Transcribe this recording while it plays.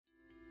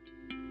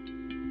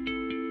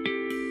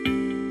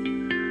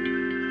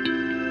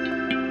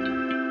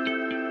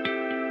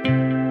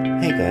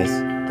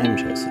guys, I'm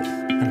Joseph,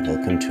 and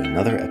welcome to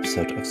another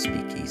episode of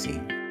Speakeasy.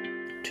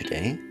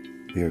 Today,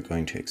 we are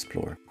going to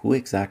explore who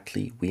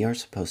exactly we are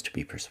supposed to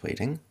be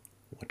persuading,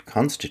 what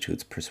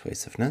constitutes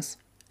persuasiveness,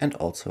 and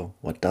also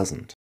what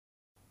doesn't.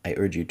 I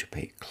urge you to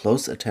pay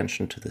close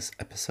attention to this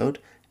episode,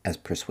 as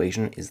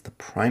persuasion is the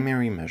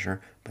primary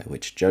measure by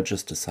which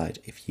judges decide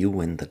if you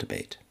win the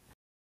debate.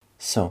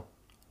 So,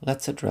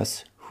 let's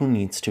address who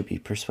needs to be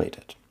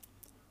persuaded.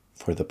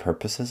 For the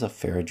purposes of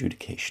fair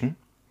adjudication,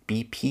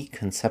 BP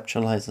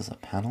conceptualizes a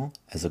panel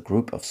as a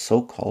group of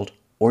so-called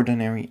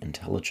ordinary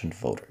intelligent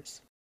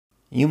voters.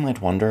 You might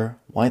wonder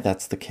why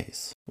that's the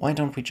case. Why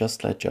don't we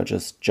just let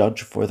judges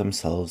judge for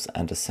themselves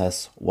and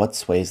assess what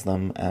sways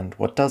them and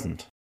what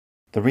doesn't?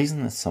 The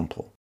reason is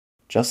simple.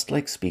 Just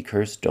like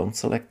speakers don't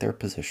select their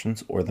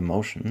positions or the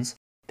motions,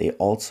 they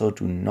also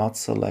do not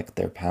select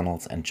their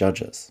panels and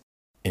judges.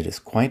 It is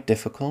quite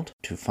difficult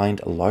to find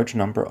a large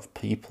number of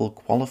people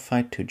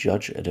qualified to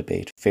judge a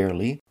debate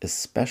fairly,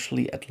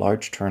 especially at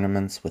large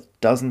tournaments with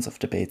dozens of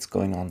debates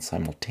going on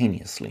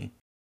simultaneously.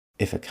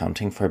 If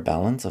accounting for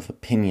balance of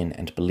opinion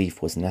and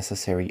belief was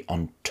necessary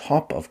on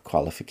top of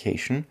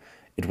qualification,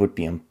 it would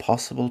be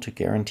impossible to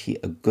guarantee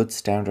a good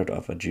standard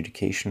of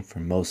adjudication for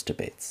most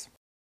debates.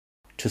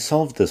 To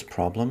solve this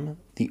problem,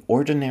 the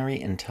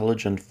ordinary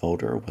intelligent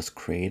voter was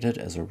created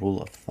as a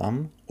rule of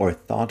thumb or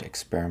thought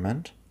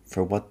experiment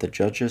for what the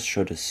judges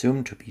should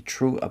assume to be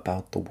true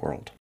about the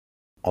world.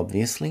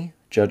 Obviously,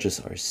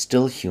 judges are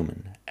still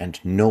human, and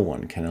no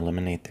one can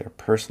eliminate their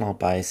personal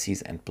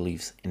biases and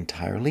beliefs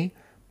entirely,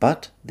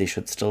 but they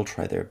should still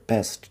try their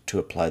best to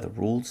apply the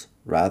rules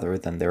rather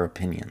than their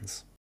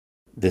opinions.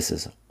 This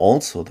is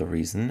also the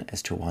reason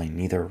as to why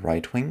neither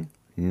right-wing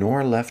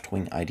nor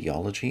left-wing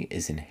ideology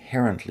is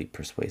inherently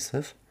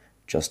persuasive,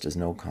 just as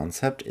no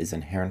concept is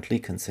inherently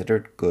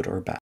considered good or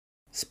bad.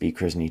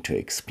 Speakers need to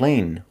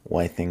explain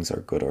why things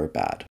are good or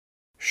bad.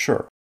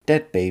 Sure,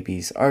 dead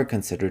babies are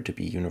considered to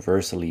be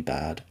universally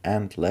bad,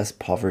 and less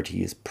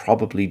poverty is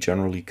probably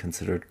generally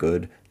considered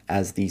good,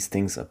 as these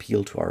things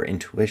appeal to our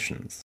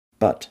intuitions.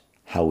 But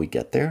how we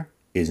get there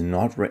is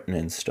not written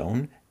in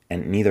stone,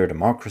 and neither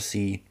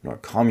democracy, nor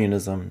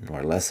communism,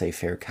 nor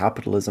laissez-faire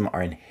capitalism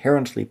are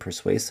inherently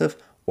persuasive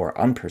or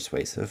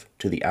unpersuasive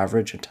to the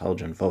average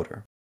intelligent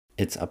voter.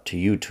 It's up to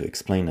you to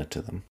explain it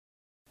to them.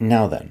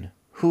 Now then,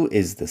 who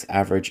is this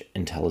average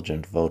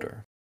intelligent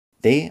voter?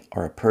 They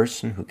are a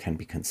person who can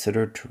be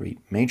considered to read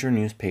major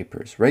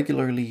newspapers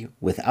regularly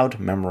without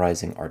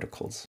memorizing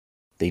articles.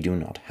 They do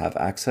not have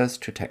access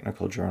to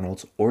technical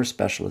journals or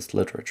specialist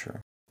literature.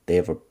 They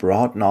have a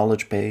broad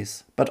knowledge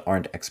base, but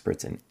aren't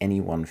experts in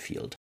any one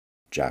field.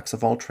 Jacks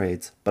of all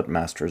trades, but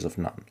masters of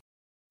none.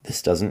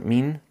 This doesn't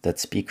mean that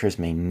speakers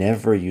may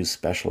never use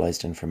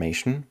specialized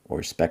information,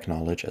 or spec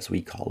knowledge as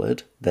we call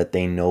it, that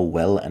they know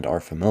well and are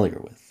familiar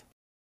with.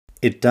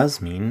 It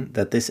does mean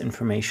that this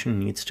information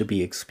needs to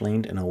be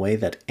explained in a way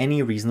that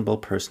any reasonable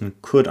person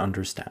could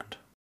understand.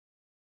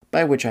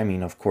 By which I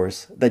mean, of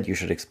course, that you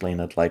should explain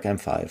it like I'm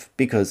 5,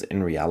 because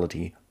in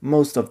reality,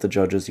 most of the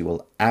judges you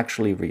will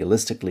actually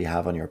realistically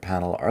have on your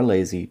panel are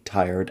lazy,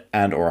 tired,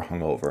 and or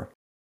hungover.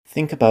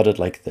 Think about it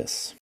like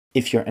this.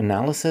 If your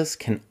analysis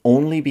can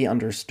only be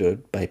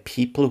understood by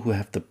people who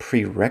have the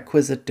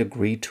prerequisite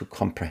degree to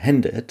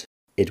comprehend it,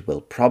 it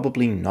will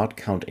probably not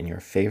count in your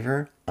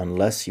favor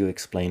unless you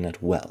explain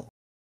it well.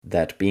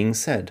 That being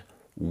said,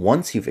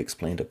 once you've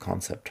explained a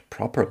concept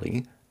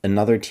properly,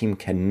 another team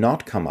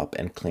cannot come up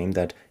and claim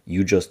that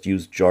you just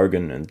used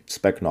jargon and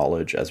spec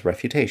knowledge as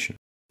refutation.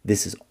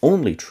 This is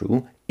only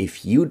true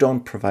if you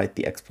don't provide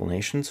the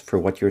explanations for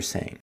what you're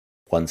saying.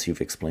 Once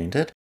you've explained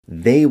it,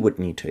 they would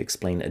need to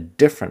explain a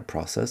different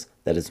process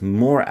that is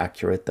more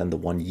accurate than the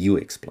one you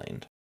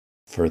explained.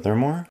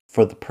 Furthermore,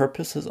 for the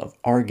purposes of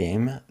our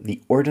game,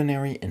 the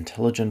ordinary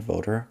intelligent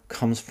voter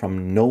comes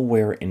from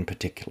nowhere in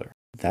particular.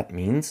 That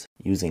means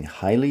using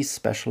highly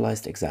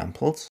specialized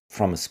examples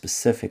from a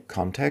specific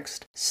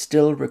context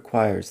still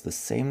requires the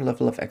same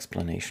level of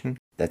explanation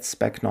that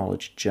spec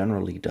knowledge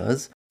generally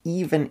does,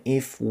 even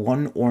if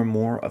one or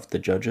more of the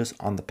judges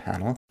on the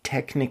panel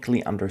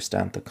technically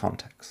understand the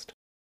context.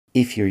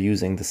 If you're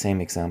using the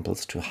same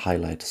examples to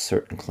highlight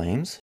certain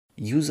claims,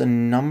 use a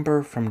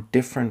number from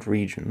different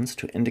regions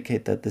to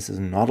indicate that this is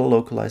not a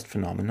localized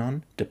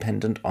phenomenon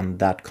dependent on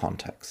that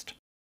context.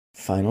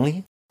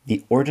 Finally,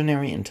 the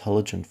ordinary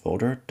intelligent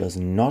voter does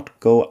not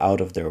go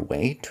out of their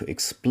way to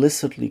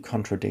explicitly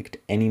contradict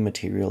any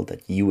material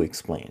that you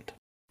explained.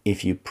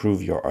 If you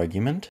prove your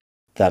argument,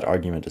 that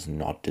argument is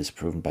not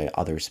disproven by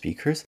other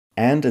speakers,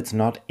 and it's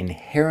not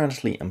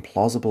inherently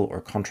implausible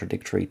or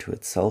contradictory to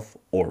itself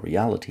or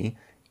reality,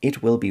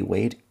 it will be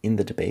weighed in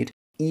the debate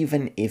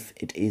even if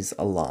it is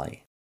a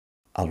lie.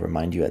 I'll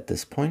remind you at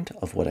this point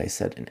of what I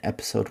said in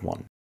episode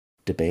 1.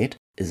 Debate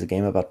is a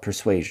game about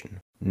persuasion,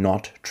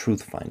 not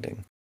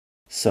truth-finding.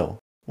 So,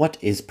 what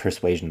is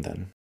persuasion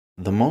then?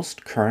 The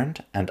most current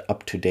and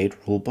up-to-date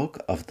rulebook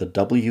of the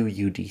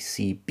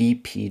WUDC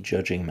BP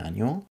Judging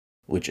Manual,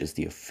 which is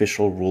the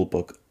official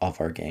rulebook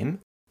of our game,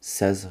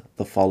 says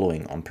the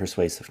following on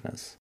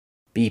persuasiveness.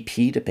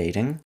 BP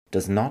debating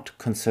does not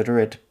consider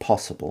it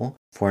possible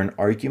for an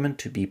argument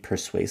to be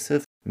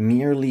persuasive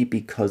merely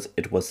because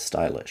it was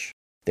stylish.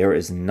 There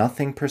is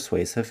nothing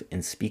persuasive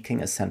in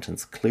speaking a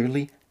sentence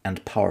clearly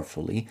and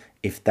powerfully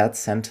if that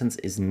sentence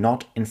is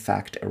not in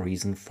fact a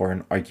reason for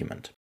an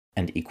argument.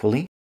 And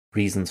equally,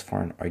 reasons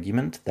for an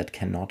argument that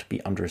cannot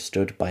be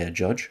understood by a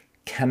judge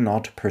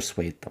cannot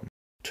persuade them.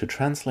 To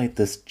translate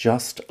this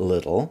just a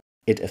little,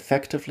 it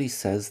effectively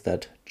says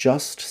that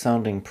just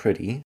sounding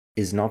pretty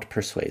is not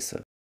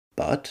persuasive.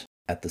 But,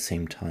 at the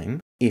same time,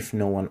 if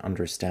no one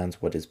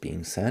understands what is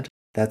being said,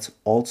 that's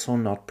also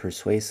not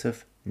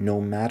persuasive,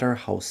 no matter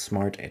how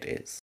smart it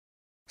is.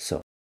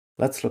 So,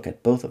 let's look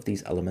at both of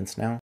these elements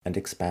now and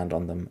expand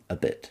on them a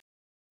bit.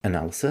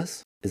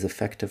 Analysis is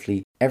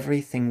effectively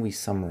everything we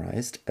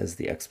summarized as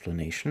the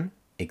explanation,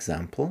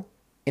 example,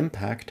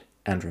 impact,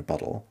 and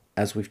rebuttal,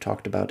 as we've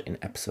talked about in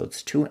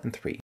episodes 2 and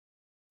 3.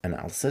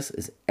 Analysis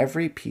is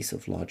every piece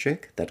of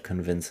logic that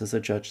convinces a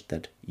judge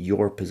that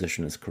your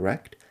position is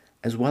correct,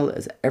 as well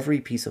as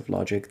every piece of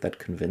logic that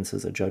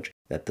convinces a judge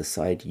that the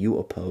side you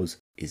oppose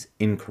is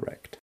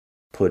incorrect.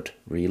 Put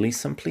really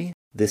simply,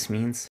 this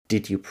means,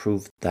 did you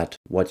prove that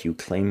what you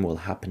claim will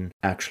happen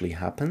actually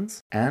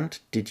happens? And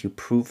did you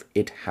prove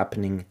it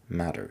happening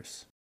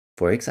matters?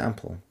 For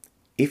example,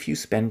 if you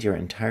spend your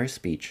entire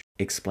speech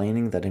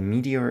explaining that a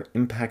meteor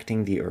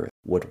impacting the Earth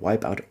would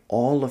wipe out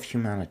all of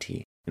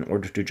humanity in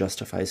order to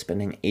justify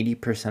spending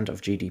 80%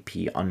 of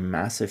GDP on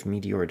massive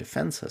meteor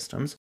defense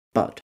systems,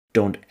 but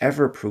don't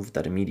ever prove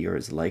that a meteor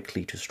is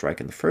likely to strike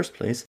in the first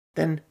place,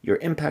 then your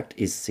impact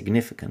is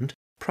significant,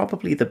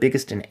 probably the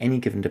biggest in any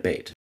given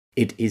debate.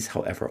 It is,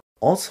 however,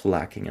 also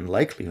lacking in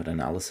likelihood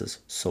analysis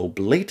so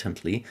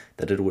blatantly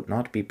that it would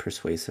not be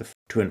persuasive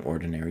to an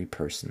ordinary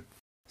person.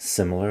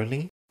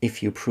 Similarly,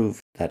 if you prove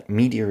that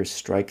meteors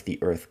strike the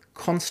Earth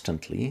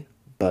constantly,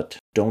 but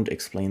don't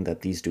explain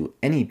that these do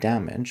any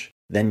damage,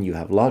 then you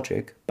have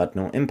logic, but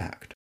no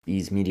impact.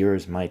 These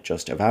meteors might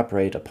just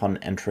evaporate upon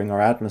entering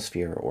our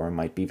atmosphere, or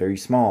might be very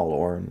small,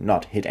 or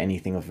not hit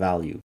anything of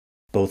value.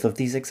 Both of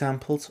these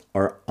examples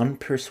are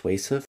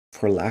unpersuasive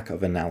for lack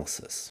of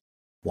analysis.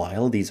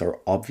 While these are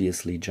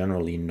obviously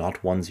generally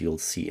not ones you'll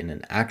see in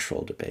an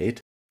actual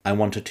debate, I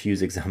wanted to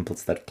use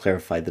examples that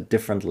clarify the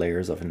different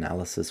layers of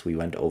analysis we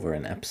went over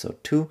in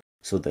episode 2,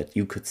 so that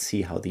you could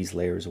see how these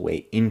layers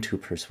weigh into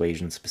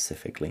persuasion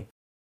specifically.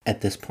 At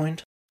this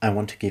point, I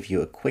want to give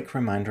you a quick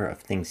reminder of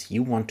things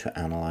you want to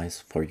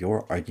analyze for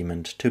your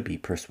argument to be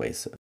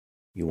persuasive.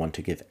 You want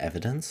to give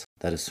evidence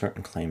that a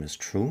certain claim is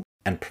true,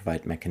 and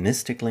provide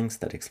mechanistic links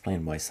that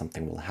explain why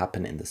something will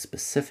happen in the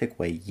specific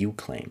way you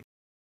claim.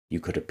 You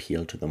could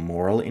appeal to the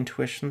moral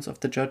intuitions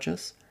of the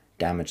judges,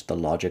 damage the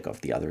logic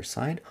of the other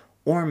side,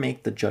 or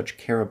make the judge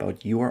care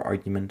about your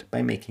argument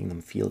by making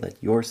them feel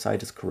that your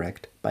side is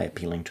correct by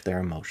appealing to their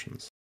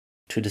emotions.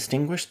 To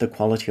distinguish the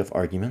quality of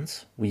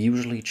arguments, we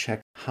usually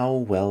check how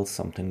well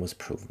something was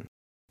proven.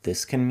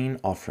 This can mean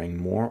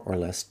offering more or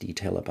less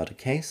detail about a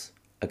case,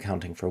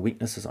 accounting for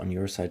weaknesses on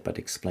your side but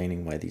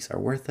explaining why these are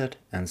worth it,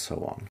 and so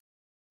on.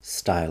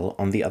 Style,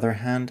 on the other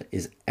hand,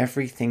 is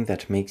everything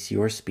that makes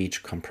your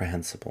speech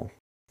comprehensible.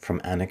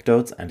 From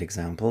anecdotes and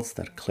examples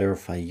that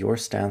clarify your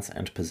stance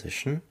and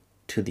position,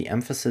 to the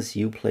emphasis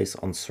you place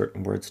on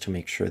certain words to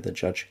make sure the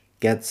judge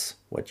gets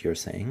what you're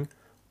saying,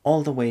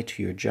 all the way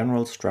to your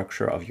general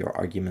structure of your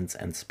arguments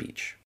and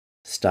speech.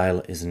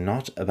 Style is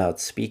not about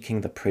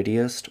speaking the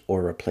prettiest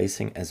or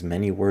replacing as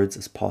many words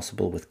as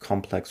possible with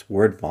complex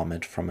word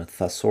vomit from a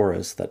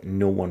thesaurus that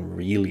no one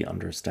really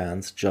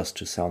understands just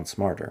to sound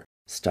smarter.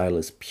 Style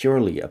is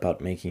purely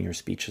about making your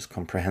speeches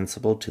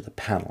comprehensible to the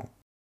panel.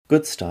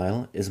 Good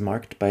style is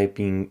marked by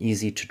being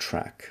easy to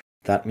track.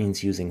 That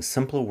means using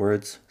simple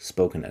words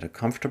spoken at a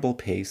comfortable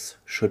pace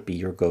should be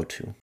your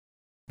go-to.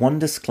 One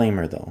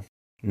disclaimer though,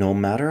 no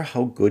matter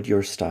how good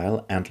your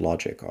style and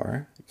logic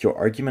are, your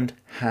argument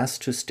has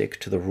to stick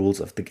to the rules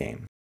of the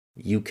game.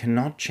 You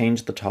cannot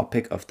change the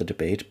topic of the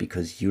debate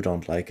because you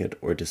don't like it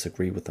or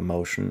disagree with the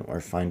motion or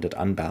find it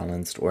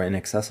unbalanced or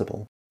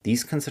inaccessible.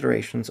 These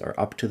considerations are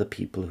up to the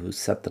people who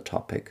set the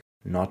topic,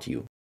 not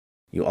you.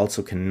 You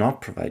also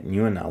cannot provide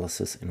new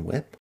analysis in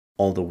WHIP,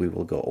 although we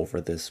will go over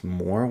this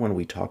more when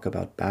we talk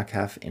about back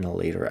half in a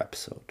later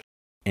episode.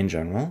 In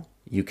general,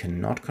 you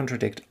cannot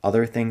contradict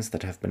other things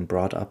that have been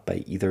brought up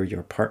by either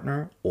your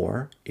partner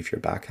or, if you're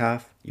back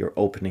half, your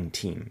opening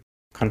team.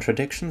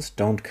 Contradictions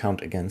don't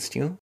count against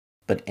you,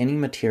 but any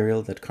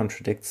material that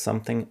contradicts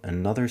something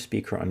another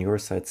speaker on your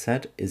side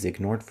said is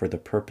ignored for the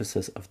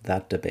purposes of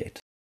that debate.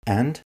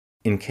 And,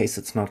 in case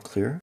it's not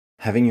clear,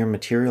 having your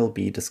material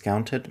be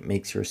discounted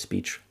makes your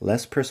speech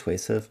less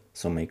persuasive,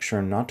 so make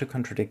sure not to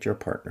contradict your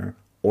partner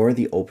or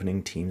the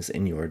opening teams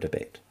in your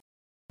debate.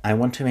 I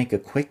want to make a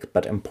quick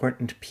but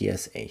important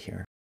PSA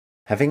here.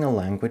 Having a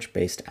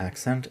language-based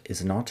accent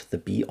is not the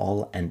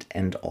be-all and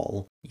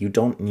end-all. You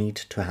don't need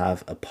to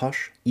have a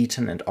posh,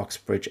 Eton and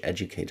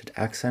Oxbridge-educated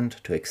accent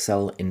to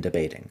excel in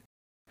debating.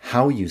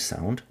 How you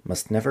sound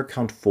must never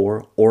count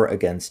for or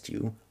against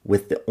you,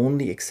 with the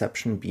only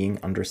exception being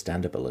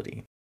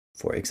understandability.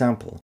 For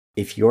example,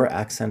 if your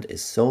accent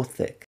is so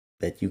thick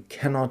that you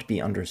cannot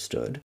be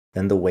understood,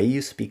 then the way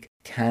you speak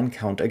can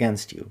count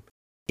against you.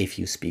 If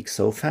you speak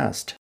so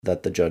fast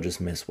that the judges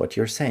miss what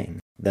you're saying,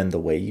 then the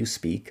way you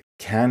speak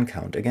can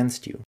count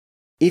against you.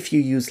 If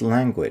you use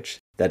language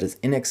that is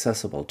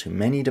inaccessible to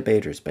many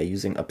debaters by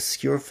using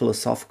obscure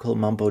philosophical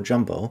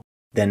mumbo-jumbo,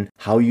 then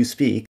how you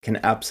speak can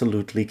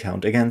absolutely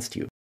count against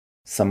you.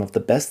 Some of the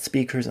best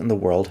speakers in the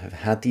world have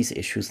had these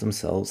issues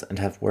themselves and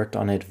have worked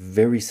on it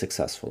very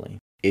successfully.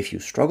 If you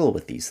struggle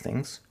with these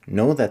things,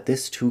 know that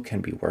this too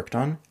can be worked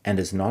on and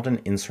is not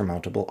an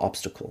insurmountable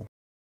obstacle.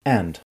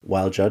 And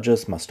while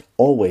judges must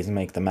always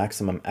make the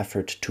maximum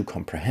effort to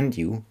comprehend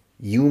you,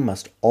 you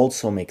must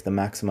also make the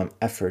maximum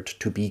effort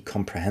to be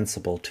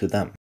comprehensible to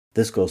them.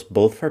 This goes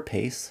both for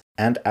pace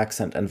and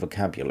accent and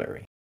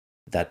vocabulary.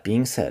 That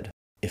being said,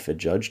 if a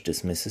judge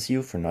dismisses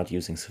you for not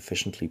using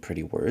sufficiently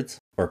pretty words,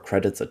 or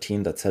credits a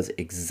team that says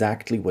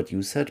exactly what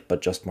you said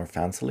but just more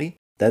fancily,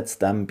 that's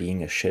them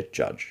being a shit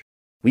judge.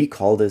 We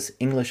call this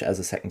English as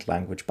a Second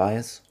Language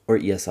bias, or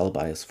ESL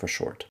bias for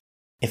short.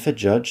 If a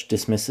judge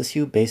dismisses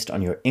you based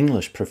on your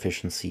English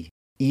proficiency,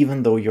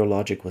 even though your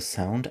logic was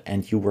sound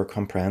and you were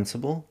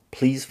comprehensible,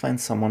 please find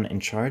someone in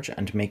charge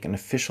and make an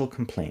official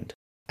complaint,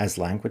 as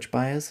language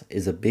bias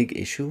is a big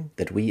issue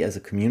that we as a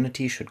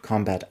community should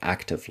combat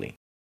actively.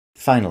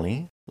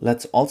 Finally,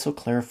 let's also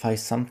clarify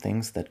some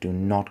things that do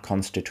not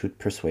constitute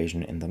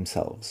persuasion in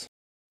themselves.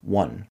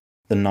 1.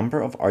 The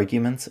number of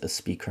arguments a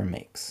speaker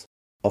makes.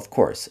 Of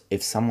course,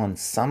 if someone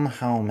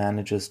somehow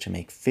manages to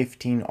make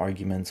 15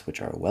 arguments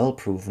which are well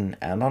proven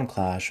and on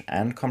clash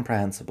and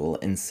comprehensible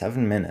in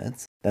 7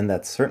 minutes, then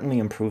that certainly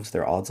improves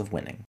their odds of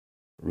winning.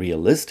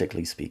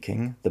 Realistically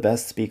speaking, the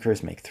best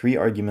speakers make 3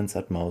 arguments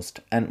at most,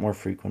 and more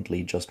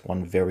frequently just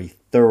one very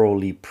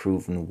thoroughly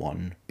proven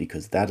one,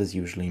 because that is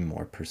usually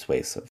more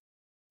persuasive.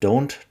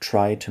 Don't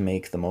try to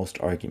make the most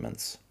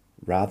arguments.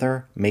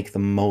 Rather, make the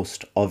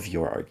most of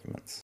your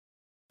arguments.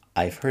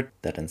 I've heard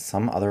that in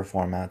some other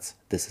formats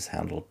this is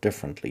handled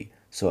differently,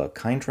 so a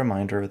kind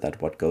reminder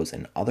that what goes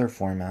in other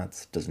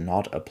formats does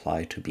not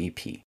apply to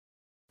BP.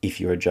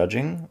 If you're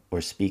judging or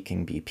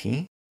speaking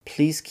BP,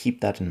 please keep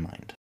that in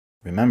mind.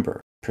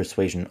 Remember,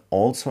 persuasion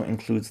also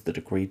includes the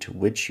degree to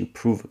which you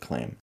prove a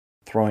claim.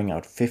 Throwing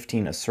out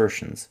 15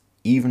 assertions,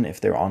 even if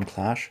they're on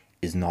clash,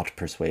 is not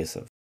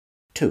persuasive.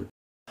 2.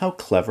 How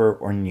clever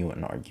or new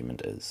an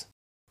argument is.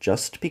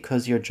 Just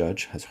because your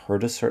judge has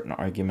heard a certain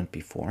argument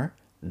before,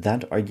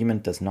 that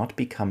argument does not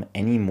become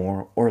any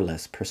more or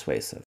less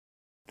persuasive.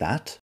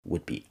 That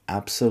would be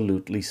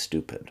absolutely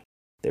stupid.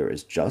 There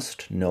is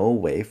just no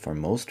way for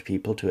most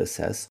people to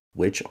assess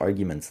which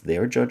arguments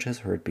their judge has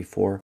heard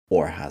before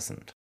or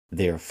hasn't.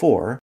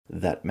 Therefore,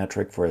 that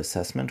metric for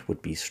assessment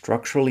would be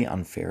structurally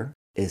unfair,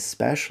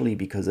 especially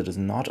because it is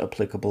not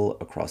applicable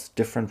across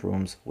different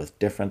rooms with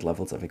different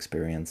levels of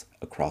experience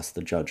across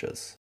the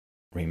judges.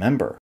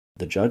 Remember,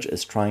 the judge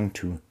is trying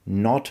to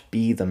not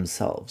be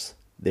themselves.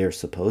 They're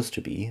supposed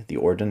to be the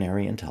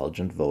ordinary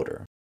intelligent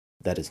voter.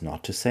 That is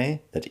not to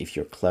say that if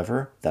you're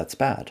clever, that's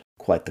bad.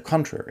 Quite the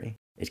contrary.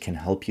 It can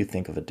help you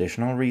think of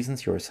additional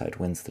reasons your side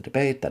wins the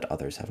debate that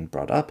others haven't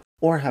brought up,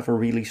 or have a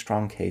really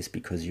strong case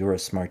because you're a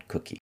smart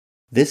cookie.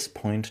 This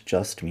point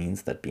just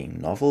means that being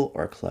novel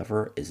or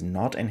clever is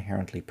not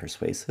inherently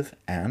persuasive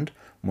and,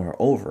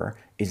 moreover,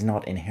 is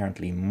not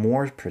inherently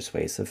more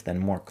persuasive than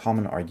more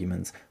common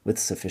arguments with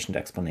sufficient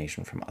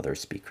explanation from other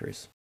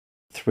speakers.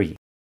 3.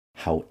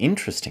 How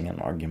interesting an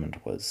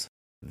argument was.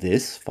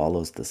 This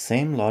follows the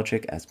same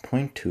logic as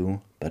point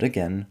 2, but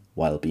again,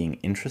 while being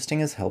interesting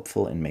is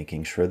helpful in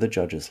making sure the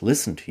judges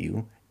listen to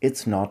you,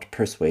 it's not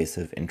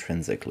persuasive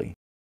intrinsically.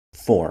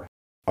 4.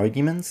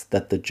 Arguments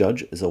that the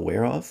judge is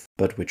aware of,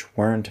 but which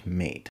weren't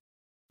made.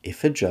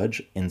 If a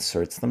judge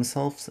inserts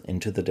themselves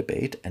into the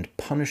debate and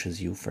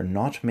punishes you for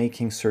not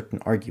making certain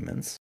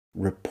arguments,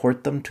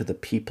 report them to the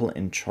people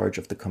in charge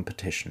of the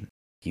competition.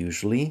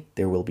 Usually,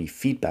 there will be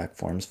feedback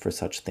forms for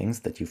such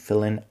things that you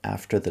fill in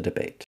after the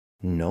debate.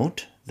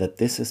 Note that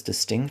this is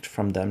distinct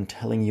from them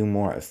telling you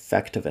more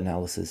effective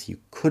analysis you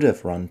could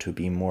have run to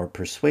be more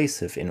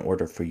persuasive in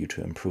order for you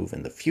to improve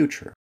in the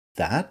future.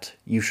 That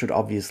you should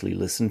obviously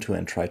listen to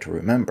and try to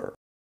remember.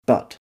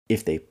 But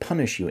if they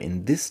punish you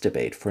in this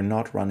debate for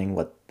not running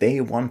what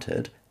they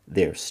wanted,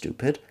 they're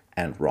stupid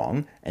and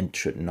wrong and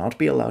should not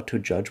be allowed to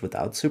judge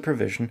without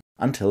supervision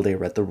until they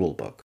read the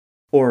rulebook.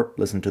 Or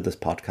listen to this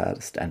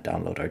podcast and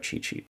download our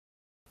cheat sheet.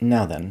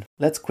 Now then,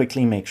 let's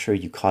quickly make sure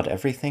you caught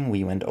everything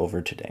we went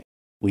over today.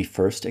 We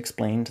first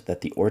explained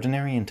that the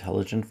ordinary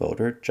intelligent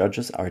voter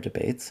judges our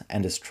debates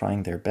and is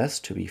trying their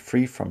best to be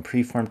free from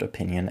preformed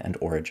opinion and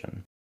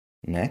origin.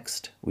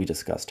 Next, we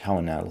discussed how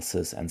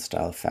analysis and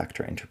style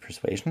factor into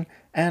persuasion,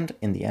 and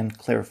in the end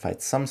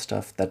clarified some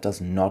stuff that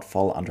does not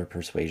fall under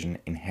persuasion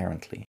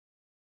inherently.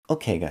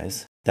 Okay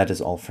guys, that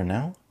is all for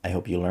now. I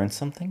hope you learned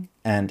something,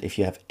 and if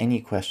you have any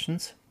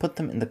questions, put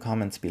them in the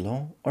comments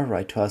below or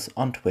write to us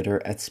on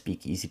Twitter at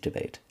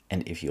SpeakeAsyDebate.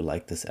 And if you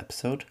like this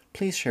episode,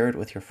 please share it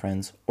with your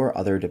friends or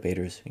other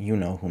debaters you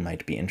know who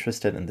might be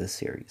interested in this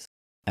series.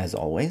 As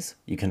always,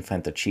 you can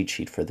find the cheat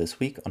sheet for this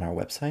week on our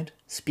website,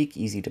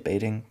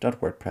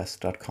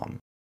 speakeasydebating.wordpress.com.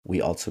 We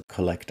also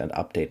collect and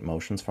update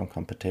motions from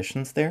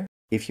competitions there,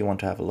 if you want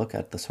to have a look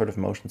at the sort of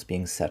motions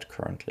being set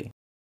currently.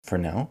 For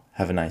now,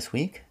 have a nice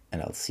week,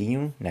 and I'll see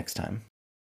you next time.